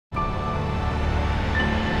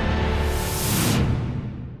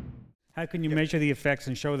How can you measure the effects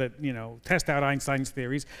and show that, test out Einstein's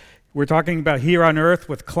theories? We're talking about here on Earth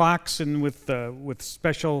with clocks and with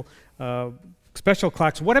special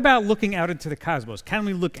clocks. What about looking out into the cosmos? Can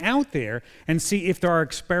we look out there and see if there are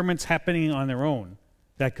experiments happening on their own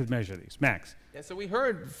that could measure these? Max? Yeah, so we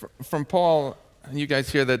heard from Paul and you guys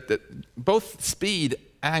here that both speed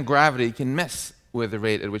and gravity can mess with the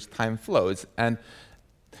rate at which time flows. And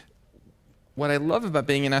what I love about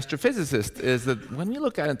being an astrophysicist is that when we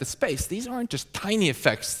look out into space, these aren't just tiny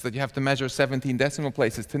effects that you have to measure 17 decimal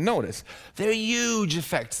places to notice. They're huge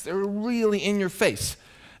effects. They're really in your face.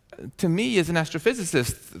 To me, as an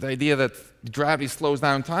astrophysicist, the idea that gravity slows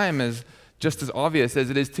down time is just as obvious as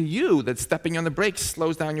it is to you that stepping on the brakes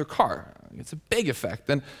slows down your car. It's a big effect.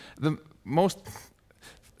 And the most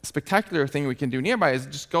spectacular thing we can do nearby is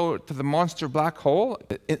just go to the monster black hole.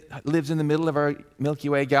 It lives in the middle of our Milky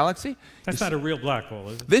Way galaxy. That's not a real black hole,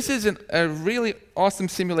 is it? This is a really awesome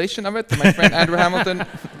simulation of it that my friend Andrew Hamilton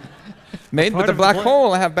made. But the black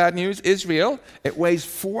hole, I have bad news, is real. It weighs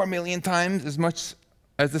 4 million times as much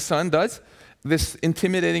as the sun does. This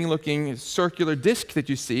intimidating-looking circular disk that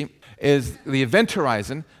you see is the event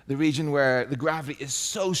horizon, the region where the gravity is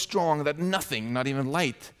so strong that nothing, not even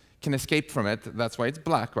light, can escape from it. That's why it's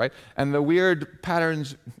black, right? And the weird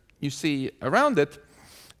patterns you see around it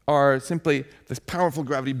are simply this powerful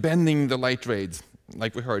gravity bending the light rays,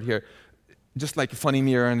 like we heard here. Just like a funny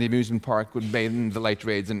mirror in the amusement park would bend the light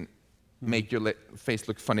rays and make your face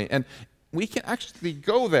look funny. And we can actually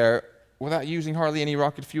go there without using hardly any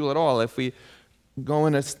rocket fuel at all. If we go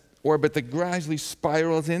in an orbit that gradually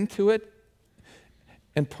spirals into it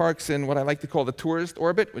and parks in what I like to call the tourist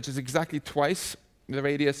orbit, which is exactly twice the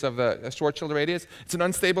radius of the Schwarzschild radius. It's an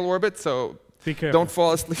unstable orbit, so don't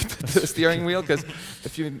fall asleep at the steering wheel, because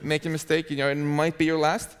if you make a mistake, it might be your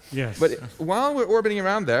last. Yes. But while we're orbiting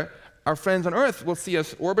around there, our friends on Earth will see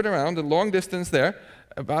us orbit around a long distance there,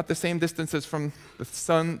 about the same distances from the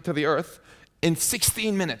sun to the Earth, in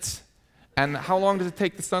 16 minutes. And how long does it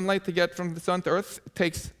take the sunlight to get from the sun to Earth? It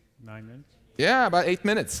takes 9 minutes. Yeah, about 8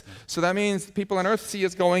 minutes. So that means people on Earth see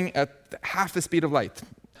us going at half the speed of light.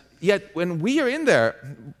 Yet when we are in there,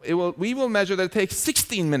 we will measure that it takes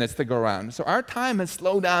 16 minutes to go around. So our time has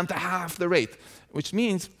slowed down to half the rate, which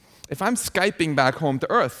means if I'm Skyping back home to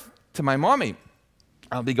Earth to my mommy,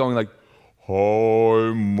 I'll be going like,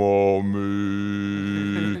 "Hi, mommy."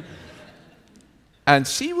 And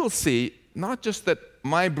she will see not just that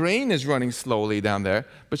my brain is running slowly down there,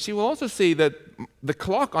 but she will also see that the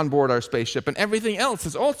clock on board our spaceship and everything else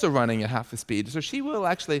is also running at half the speed. So she will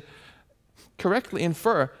actually correctly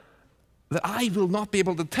infer that I will not be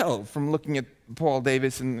able to tell from looking at Paul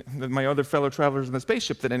Davis and my other fellow travelers in the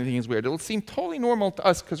spaceship that anything is weird. It will seem totally normal to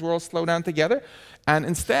us because we're all slowed down together. And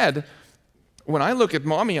instead, when I look at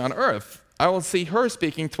mommy on Earth, I will see her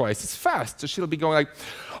speaking twice as fast. So she'll be going like,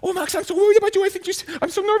 "Oh, Max, I'm so worried about you. I'm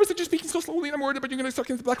so nervous that you're speaking so slowly, and I'm worried about you going to suck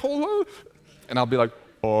into the black hole." And I'll be like,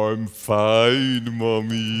 "I'm fine,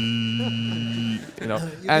 mommy." You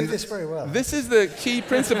do this very well. This is the key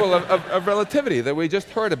principle of relativity that we just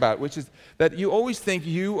heard about, which is that you always think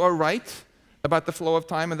you are right about the flow of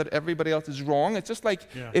time and that everybody else is wrong. It's just like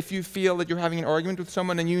if you feel that you're having an argument with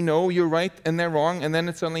someone and you know you're right and they're wrong, and then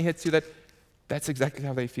it suddenly hits you that that's exactly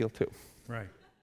how they feel too. Right.